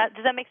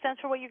 Does that make sense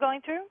for what you're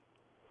going through?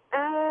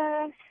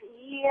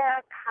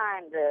 Yeah,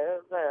 kind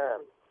of.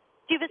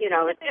 Do you have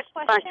a it's specific just a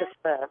question? bunch of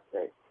stuff.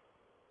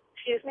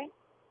 Excuse me?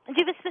 Do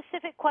you have a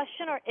specific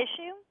question or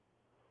issue?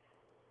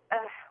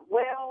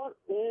 Well,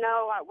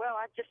 no.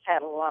 I just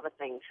had a lot of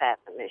things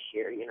happen this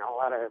year. A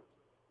lot of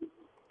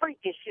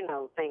freakish,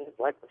 things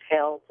like with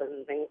health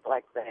and things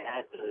like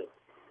that.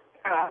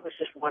 And I was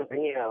just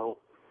wondering,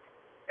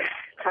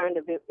 kind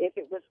of if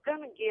it was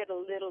going to get a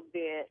little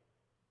bit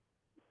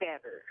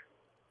better.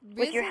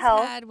 Riz your has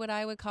health? had what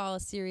I would call a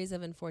series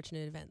of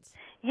unfortunate events.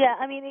 Yeah,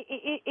 I mean,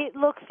 it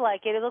looks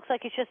like it. It looks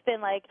like it's just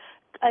been like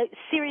a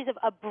series of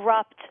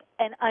abrupt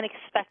and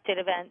unexpected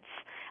events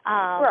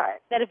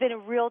that have been a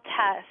real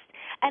test.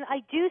 And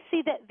I do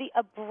see that the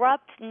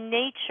abrupt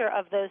nature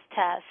of those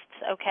tests,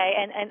 okay,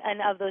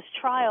 and of those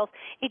trials,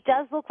 it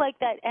does look like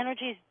that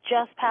energy is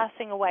just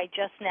passing away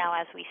just now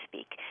as we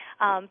speak.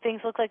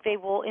 Things look like they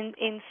will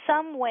in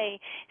some way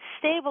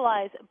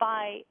stabilize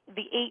by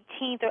the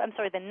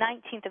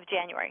 19th of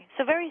January.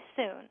 So very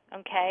soon,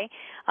 okay?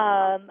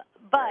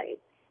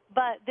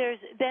 But there's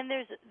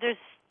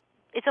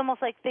it's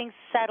almost like things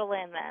settle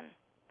in then.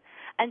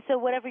 And so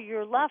whatever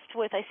you're left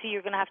with, I see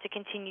you're going to have to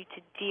continue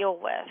to deal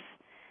with.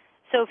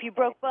 So if you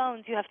broke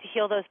bones, you have to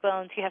heal those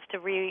bones. You have to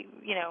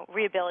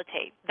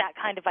rehabilitate, that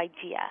kind of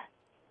idea.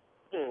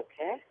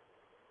 Okay.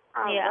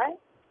 All right.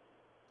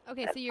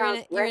 Okay, that so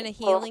you're in a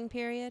healing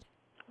period?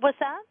 What's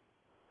that?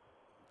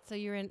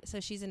 So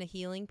she's in a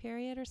healing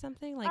period or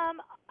something?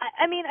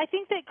 I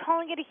think that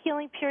calling it a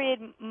healing period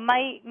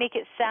might make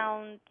it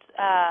sound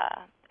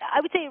I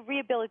would say a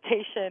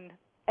rehabilitation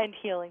and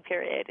healing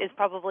period is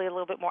probably a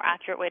little bit more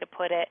accurate way to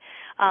put it.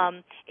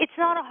 It's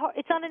not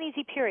an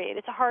easy period.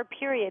 It's a hard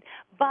period,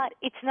 but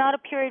it's not a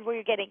period where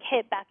you're getting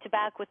hit back to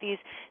back with these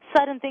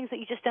sudden things that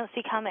you just don't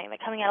see coming. They're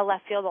coming out of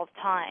left field all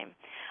the time,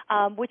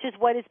 which is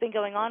what has been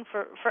going on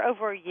for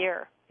over a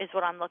year is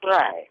what I'm looking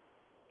at.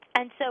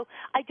 And so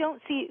I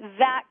don't see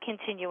that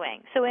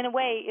continuing. So in a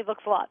way, it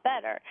looks a lot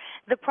better.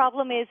 The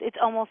problem is it's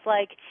almost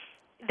like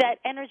that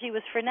energy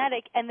was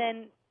frenetic, and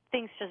then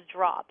things just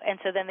drop, and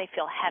so then they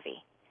feel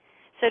heavy.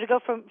 So to go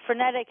from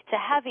frenetic to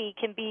heavy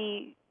can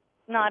be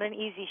not an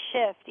easy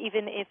shift,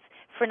 even if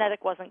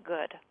frenetic wasn't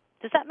good.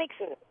 Does that make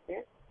sense?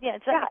 Yeah,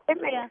 it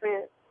makes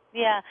sense.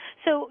 Yeah.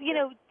 So,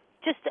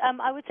 just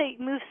I would say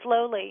move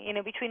slowly.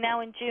 Between now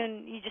and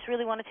June, you just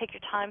really want to take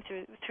your time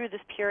through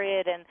this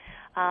period and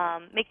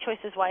make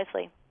choices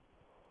wisely.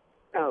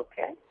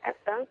 Okay, that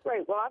sounds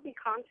great. Well, I'll be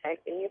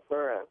contacting you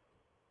for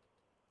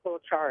full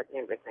chart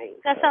and everything.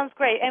 That sounds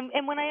great.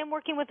 And when I am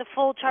working with a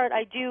full chart,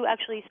 I do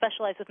actually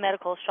specialize with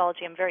medical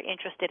astrology. I'm very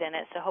interested in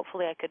it, so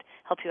hopefully I could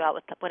help you out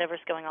with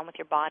whatever's going on with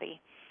your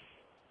body.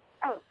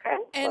 Okay.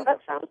 And, well, that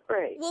sounds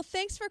great. Well,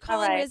 thanks for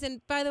calling, right. Riz.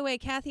 And by the way,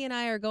 Kathy and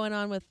I are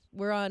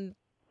we're on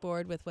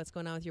board with what's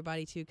going on with your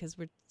body, too, because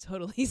we're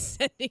totally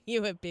sending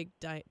you a big,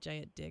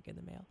 giant dick in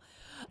the mail.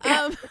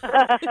 Well,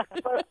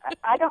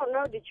 I don't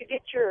know. Did you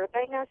get your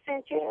thing I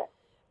sent yet?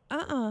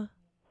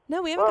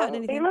 No, we haven't gotten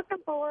anything. Be looking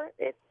for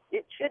it.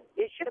 It should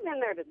have been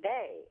there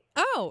today.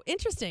 Oh,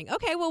 interesting.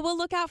 Okay, well, we'll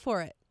look out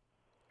for it.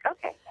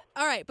 Okay.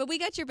 All right, but we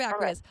got your back, All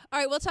right. Riz. All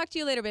right, we'll talk to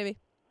you later, baby.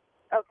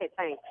 Okay,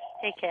 thanks.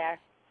 Take care.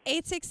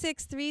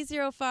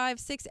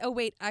 866-305-6... Oh,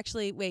 wait,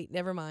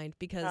 never mind,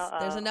 because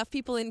there's enough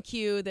people in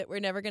queue that we're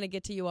never going to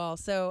get to you all.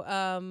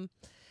 So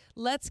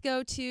let's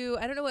go to...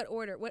 I don't know what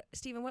order.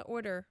 Stephen, what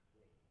order?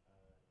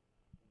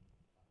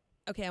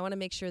 Okay, I want to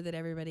make sure that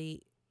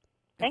everybody...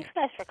 Thanks,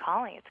 guys, for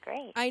calling. It's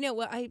great. I know.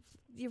 Well,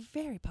 you're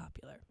very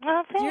popular.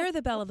 Oh, thanks. You're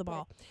the belle of the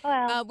ball.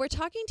 Well. We're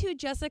talking to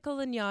Jessica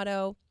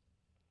Lanyadoo.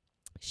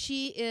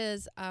 She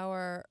is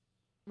our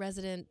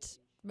resident...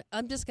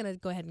 I'm just going to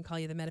go ahead and call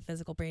you the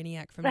metaphysical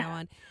brainiac from now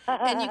on.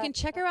 And you can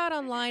check her out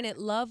online at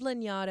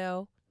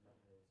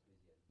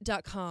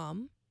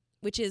lovelanyadoo.com,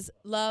 which is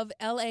love,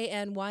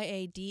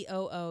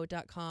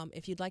 LANYADOO.com.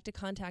 If you'd like to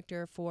contact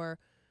her for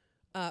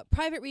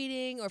private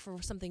reading or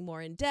for something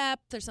more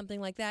in-depth or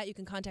something like that, you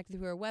can contact her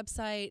through her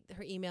website.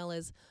 Her email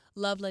is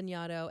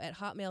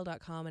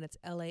lovelanyadoo@hotmail.com, and it's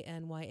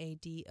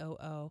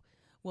LANYADOO.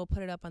 We'll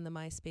put it up on the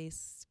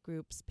MySpace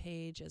groups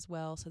page as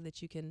well so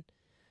that you can...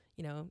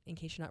 in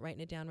case you're not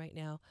writing it down right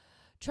now.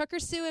 Trucker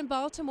Sue in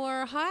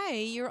Baltimore. Hi,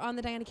 you're on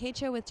the Diana Kate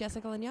Show with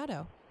Jessica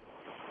Lanyadoo.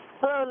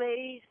 Hello,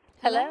 ladies.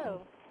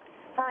 Hello.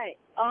 Hi.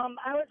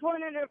 I was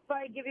wondering if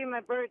I give you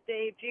my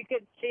birthday, if you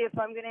could see if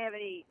I'm going to have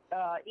any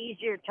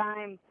easier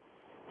time.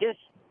 Just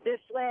this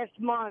last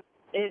month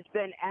has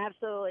been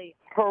absolutely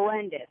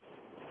horrendous.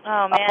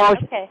 Oh, man.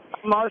 Okay.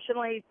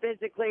 Emotionally,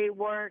 physically,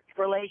 work,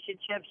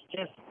 relationships,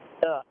 just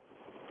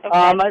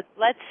Okay.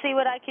 Let's see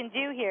what I can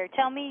do here.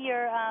 Tell me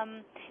your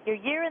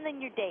year and then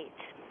your date.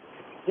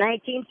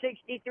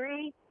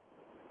 1963,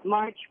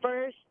 March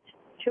 1st,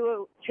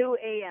 2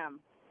 a.m.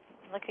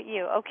 Look at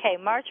you. Okay,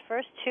 March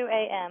 1st, 2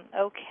 a.m.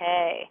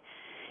 Okay.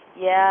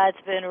 Yeah,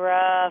 it's been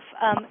rough.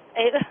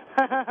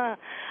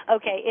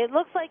 Okay, it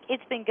looks like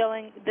it's been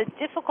going, the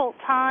difficult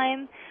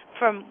time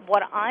from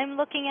what I'm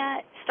looking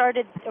at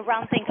started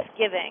around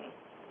Thanksgiving.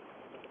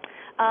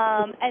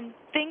 And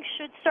things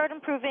should start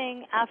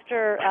improving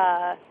after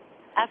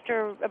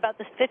about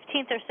the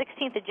 15th or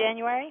 16th of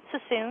January, so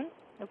soon,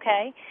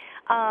 okay?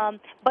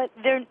 But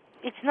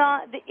it's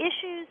not, the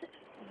issues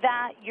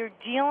that you're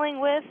dealing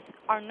with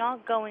are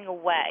not going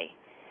away.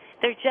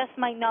 There just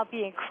might not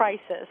be in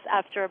crisis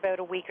after about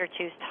a week or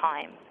two's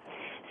time.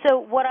 So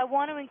what I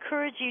want to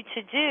encourage you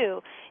to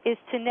do is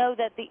to know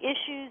that the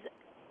issues,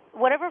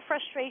 whatever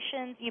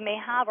frustrations you may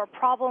have or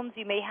problems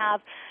you may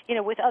have,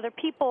 with other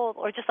people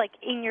or just like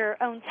in your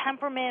own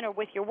temperament or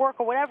with your work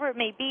or whatever it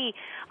may be,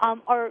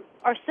 are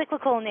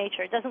cyclical in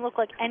nature. It doesn't look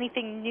like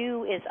anything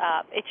new is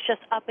up. It's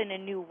just up in a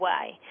new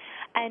way.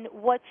 And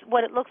what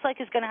it looks like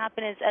is going to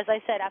happen is, as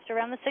I said, after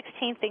around the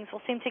 16th, things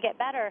will seem to get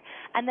better.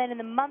 And then in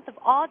the month of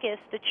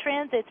August, the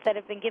transits that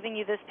have been giving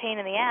you this pain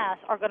in the ass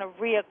are going to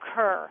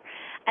reoccur.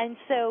 And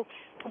so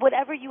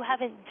whatever you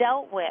haven't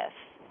dealt with,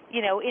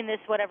 in this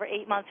whatever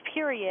 8-month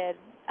period,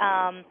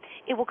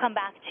 it will come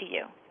back to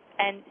you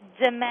and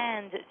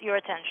demand your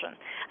attention.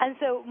 And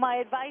so my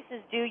advice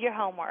is do your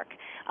homework.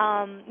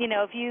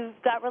 If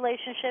you've got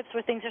relationships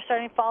where things are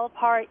starting to fall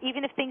apart,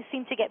 even if things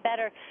seem to get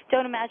better,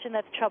 don't imagine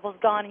that the trouble's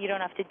gone and you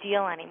don't have to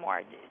deal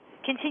anymore.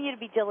 Continue to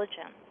be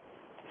diligent.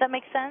 Does that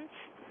make sense?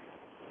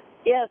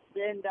 Yes,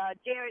 and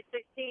January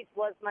 16th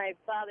was my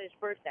father's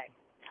birthday.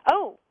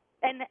 Oh,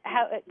 and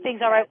how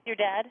things all right with your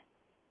dad?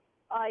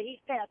 He's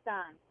passed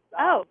on.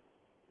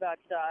 But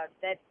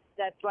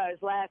that's why I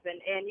was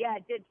laughing. And, yeah,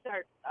 it did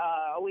start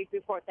a week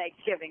before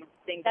Thanksgiving.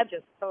 Things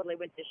just totally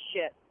went to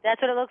shit.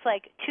 That's what it looks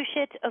like. To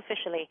shit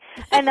officially.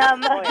 And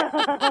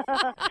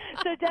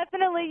so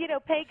definitely,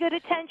 pay good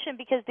attention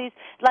because these,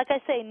 like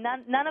I say,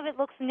 none of it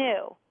looks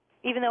new,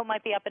 even though it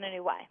might be up in a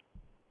new way.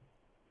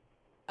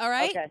 All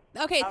right?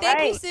 Okay,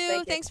 thank you,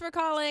 Sue. Thanks for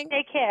calling.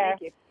 Take care.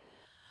 Thank you.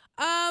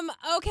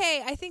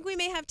 Okay, I think we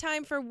may have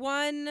time for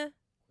one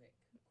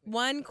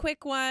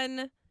quick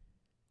one.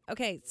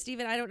 Okay,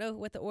 Stephen, I don't know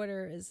what the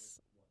order is.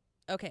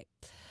 Okay.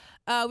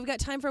 We've got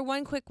time for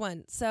one quick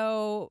one.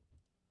 So,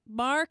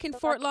 Mark in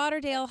Fort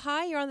Lauderdale.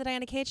 Hi, you're on the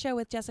Diana Kate Show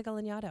with Jessica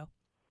Lanyadoo.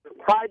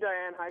 Hi,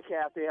 Diane. Hi,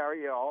 Kathy. How are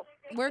you all?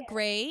 We're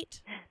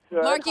great.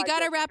 Good. Mark, you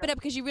got to wrap it up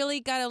because you really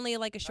got only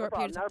like a short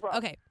period of time.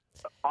 Okay.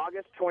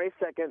 August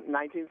 22nd,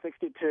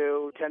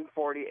 1962,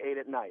 10:48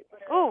 at night.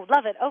 Oh,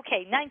 love it.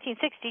 Okay,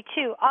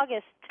 1962,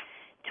 August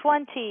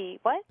 20,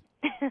 what?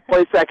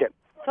 22nd.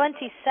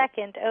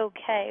 22nd,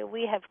 okay.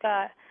 We have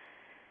got,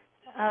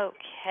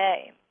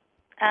 okay.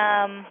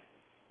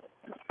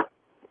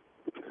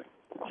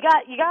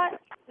 You got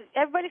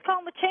everybody's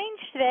calling with change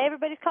today.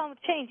 Everybody's calling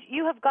with change.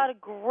 You have got a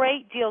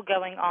great deal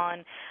going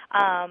on.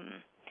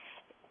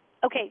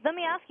 Okay, let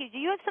me ask you, do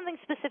you have something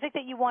specific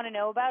that you want to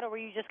know about, or were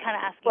you just kind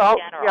of asking in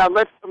general?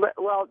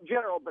 Well,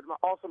 general, but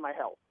also my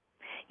health.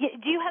 Yeah,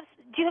 do you have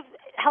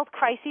health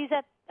crises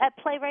at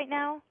play right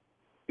now?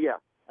 Yeah.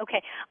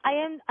 Okay. I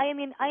am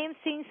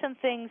seeing some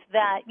things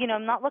that,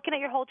 I'm not looking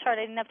at your whole chart.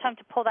 I didn't have time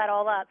to pull that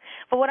all up.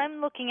 But what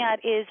I'm looking at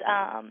is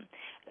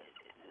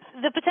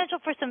the potential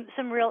for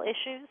some real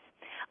issues.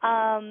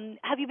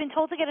 Have you been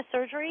told to get a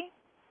surgery?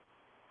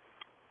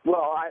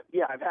 Well,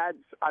 I've had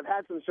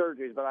some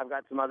surgeries, but I've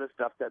got some other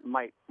stuff that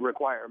might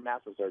require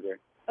massive surgery.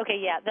 Okay,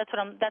 yeah, that's what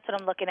I'm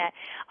looking at.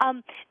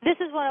 This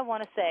is what I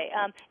want to say.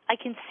 I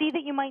can see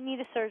that you might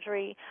need a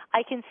surgery.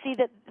 I can see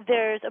that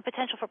there's a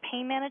potential for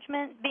pain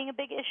management being a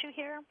big issue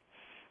here.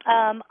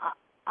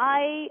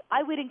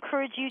 I would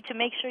encourage you to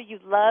make sure you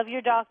love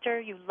your doctor,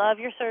 you love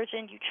your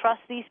surgeon, you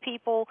trust these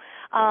people.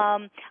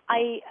 I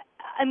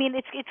mean,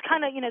 it's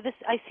kind of, this.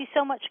 I see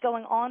so much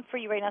going on for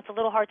you right now. It's a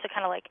little hard to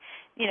kind of like,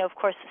 of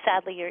course,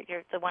 sadly,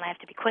 you're the one I have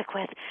to be quick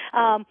with.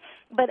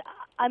 But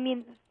I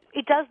mean,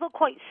 it does look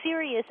quite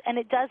serious, and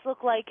it does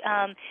look like,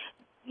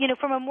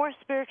 from a more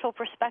spiritual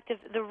perspective,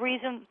 the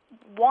reason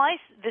why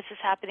this is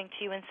happening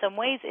to you in some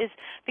ways is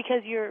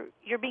because you're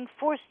being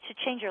forced to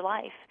change your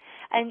life,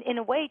 and in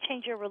a way,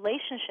 change your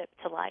relationship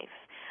to life.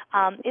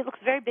 It looks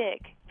very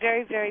big,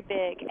 very, very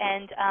big,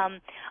 and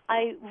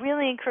I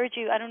really encourage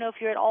you, I don't know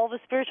if you're at all of a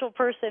spiritual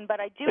person,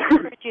 but I do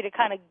encourage you to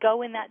kind of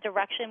go in that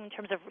direction in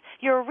terms of,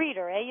 you're a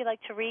reader, eh? You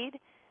like to read?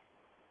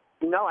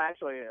 No,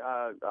 actually,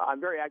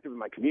 I'm very active in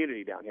my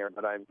community down here,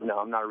 but I'm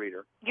not a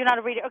reader. You're not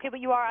a reader, okay, but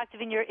you are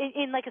active in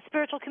in like a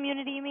spiritual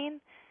community, you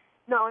mean?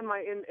 No, in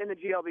the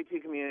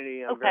GLBT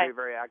community, I'm okay. very,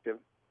 very active.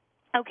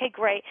 Okay,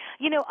 great.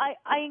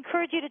 I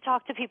encourage you to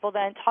talk to people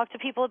then. Talk to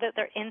people about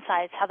their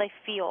insights, how they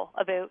feel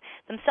about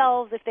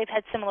themselves, if they've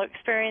had similar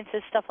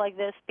experiences, stuff like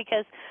this,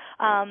 because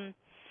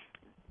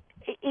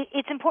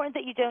it's important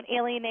that you don't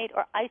alienate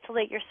or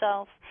isolate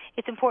yourself.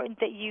 It's important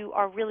that you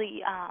are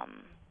really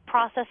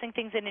processing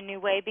things in a new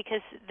way,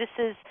 because this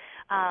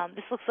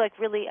looks like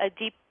really a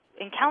deep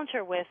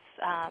encounter with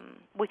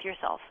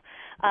yourself.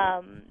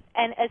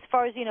 And as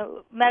far as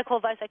medical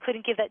advice, I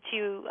couldn't give that to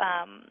you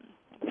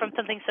from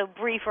something so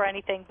brief or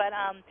anything, but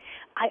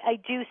I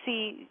do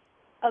see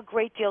a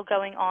great deal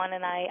going on,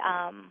 and I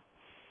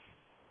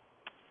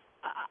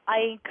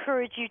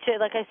encourage you to,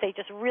 like I say,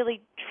 just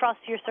really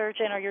trust your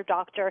surgeon or your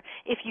doctor.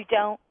 If you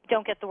don't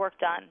get the work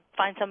done.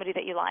 Find somebody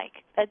that you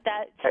like.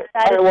 That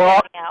is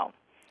working out.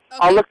 Okay.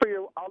 I'll look for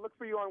you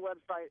on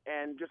website,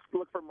 and just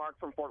look for Mark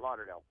from Fort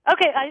Lauderdale.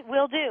 Okay, I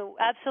will do.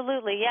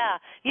 Absolutely, yeah.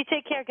 You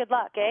take care. Good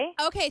luck, eh?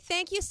 Okay,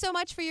 thank you so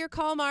much for your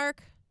call,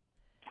 Mark.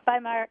 Bye,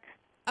 Mark.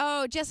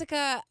 Oh,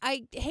 Jessica,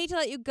 I hate to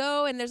let you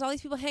go, and there's all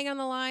these people hanging on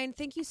the line.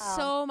 Thank you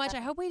so much.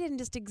 I hope we didn't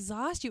just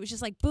exhaust you. It was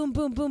just like boom,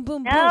 boom, boom,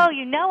 boom, boom.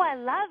 No, I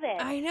love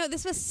it. I know.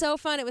 This was so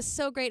fun. It was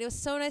so great. It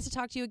was so nice to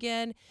talk to you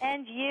again.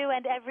 And you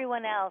and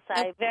everyone else.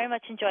 I very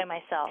much enjoy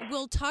myself.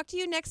 We'll talk to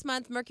you next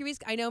month.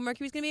 I know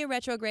Mercury's going to be a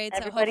retrograde, so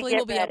Everybody hopefully get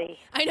we'll be ready.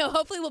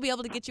 hopefully we'll be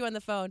able to get you on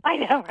the phone. I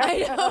know,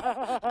 right? I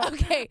know.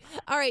 Okay.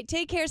 All right.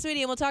 Take care,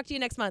 sweetie, and we'll talk to you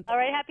next month. All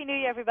right. Happy New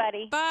Year,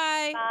 everybody.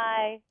 Bye.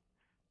 Bye.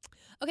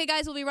 Okay,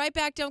 guys, we'll be right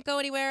back. Don't go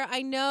anywhere.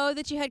 I know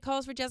that you had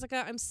calls for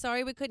Jessica. I'm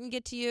sorry we couldn't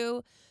get to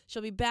you.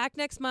 She'll be back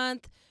next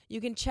month.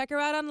 You can check her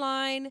out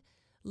online,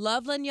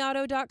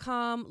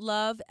 lovelanyadoo.com,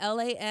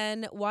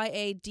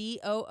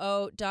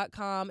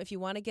 Lanyadoo.com. If you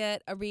want to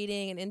get a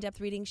reading, an in-depth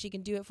reading, she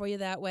can do it for you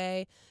that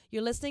way.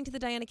 You're listening to The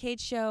Diana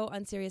Cage Show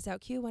on Sirius Out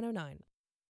Q 109.